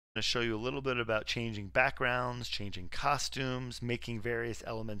to show you a little bit about changing backgrounds, changing costumes, making various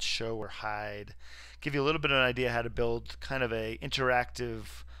elements show or hide, give you a little bit of an idea how to build kind of a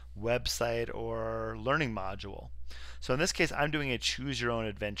interactive website or learning module. So in this case, I'm doing a choose your own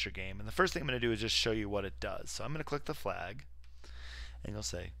adventure game, and the first thing I'm going to do is just show you what it does. So I'm going to click the flag, and you'll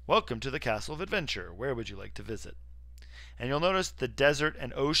say, "Welcome to the Castle of Adventure. Where would you like to visit?" And you'll notice the desert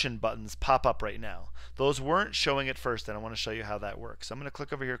and ocean buttons pop up right now. Those weren't showing at first, and I want to show you how that works. So I'm going to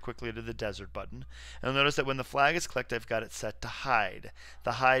click over here quickly to the desert button. And you'll notice that when the flag is clicked, I've got it set to hide.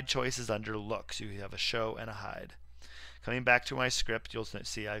 The hide choice is under look, so you have a show and a hide. Coming back to my script, you'll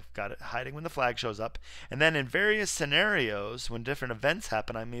see I've got it hiding when the flag shows up. And then in various scenarios, when different events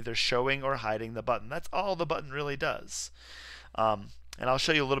happen, I'm either showing or hiding the button. That's all the button really does. And I'll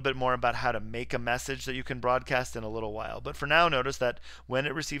show you a little bit more about how to make a message that you can broadcast in a little while. But for now, notice that when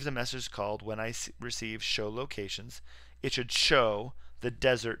it receives a message called when I receive show locations, it should show the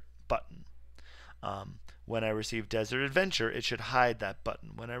desert button. When I receive desert adventure, it should hide that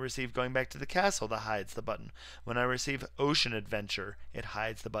button. When I receive going back to the castle, that hides the button. When I receive ocean adventure, it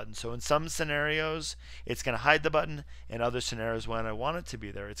hides the button. So in some scenarios, it's going to hide the button. In other scenarios, when I want it to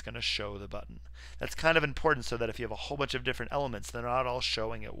be there, it's going to show the button. That's kind of important so that if you have a whole bunch of different elements, they're not all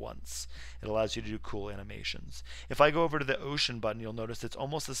showing at once. It allows you to do cool animations. If I go over to the ocean button, you'll notice it's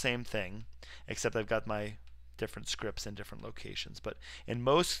almost the same thing, except I've got my different scripts in different locations. But in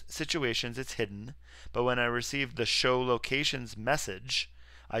most situations, it's hidden. But when I receive the show locations message,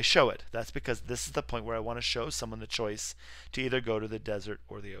 I show it. That's because this is the point where I want to show someone the choice to either go to the desert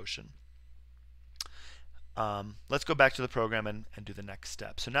or the ocean. Let's go back to the program and do the next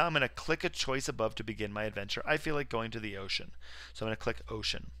step. So now I'm going to click a choice above to begin my adventure. I feel like going to the ocean. So I'm going to click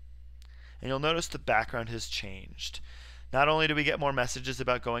ocean. And you'll notice the background has changed. Not only do we get more messages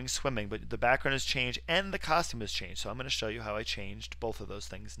about going swimming, but the background has changed and the costume has changed. So I'm going to show you how I changed both of those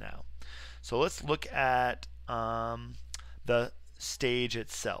things now. So let's look at the stage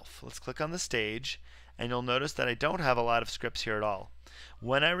itself. Let's click on the stage, and you'll notice that I don't have a lot of scripts here at all.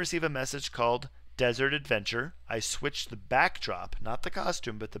 When I receive a message called Desert Adventure, I switch the backdrop, not the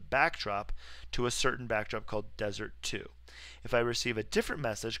costume, but the backdrop, to a certain backdrop called Desert 2. If I receive a different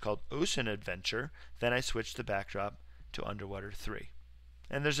message called Ocean Adventure, then I switch the backdrop to Underwater 3.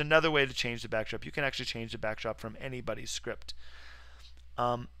 And there's another way to change the backdrop. You can actually change the backdrop from anybody's script.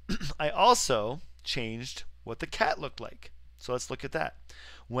 I also changed what the cat looked like. So let's look at that.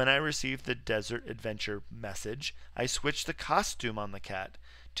 When I received the Desert Adventure message, I switched the costume on the cat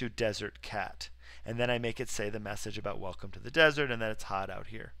to Desert Cat. And then I make it say the message about welcome to the desert and that it's hot out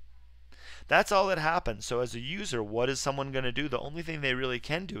here. That's all that happens. So as a user, what is someone going to do? The only thing they really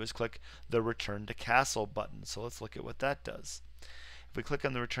can do is click the Return to Castle button. So let's look at what that does. If we click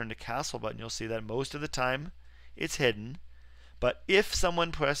on the Return to Castle button, you'll see that most of the time it's hidden. But if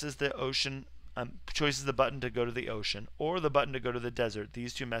someone presses the ocean, chooses the button to go to the ocean or the button to go to the desert,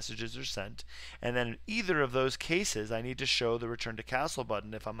 these two messages are sent. And then in either of those cases, I need to show the Return to Castle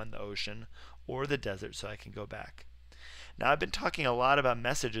button if I'm in the ocean or the desert so I can go back. Now I've been talking a lot about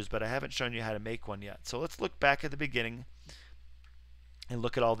messages, but I haven't shown you how to make one yet. So let's look back at the beginning and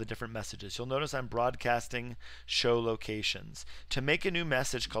look at all the different messages. You'll notice I'm broadcasting show locations. To make a new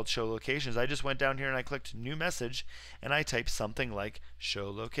message called show locations, I just went down here and I clicked new message and I typed something like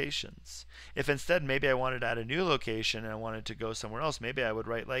show locations. If instead maybe I wanted to add a new location and I wanted to go somewhere else, maybe I would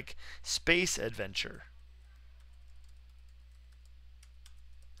write like space adventure.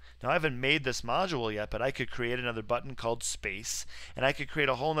 Now I haven't made this module yet, but I could create another button called space, and I could create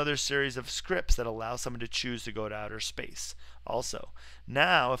a whole other series of scripts that allow someone to choose to go to outer space also.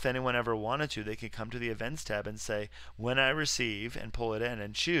 Now if anyone ever wanted to, they could come to the events tab and say when I receive, and pull it in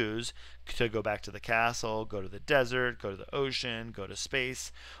and choose to go back to the castle, go to the desert, go to the ocean, go to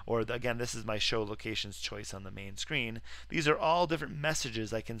space, or again this is my show locations choice on the main screen. These are all different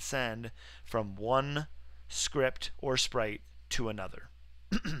messages I can send from one script or sprite to another.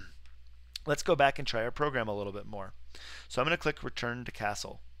 Let's go back and try our program a little bit more. So I'm going to click Return to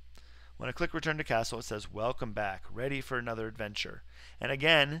Castle. When I click Return to Castle, it says welcome back, ready for another adventure. And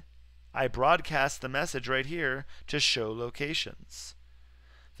again, I broadcast the message right here to show locations.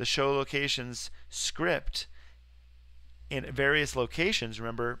 The show locations script in various locations,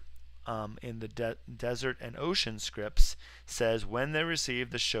 remember in the desert and ocean scripts, says when they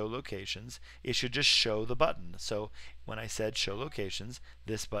receive the show locations, it should just show the button. So when I said show locations,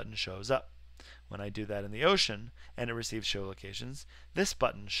 this button shows up. When I do that in the ocean and it receives show locations, this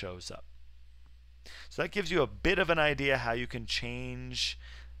button shows up. So that gives you a bit of an idea how you can change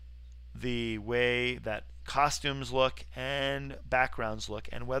the way that costumes look and backgrounds look,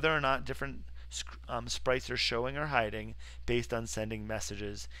 and whether or not different sprites are showing or hiding based on sending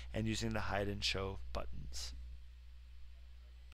messages and using the hide and show buttons.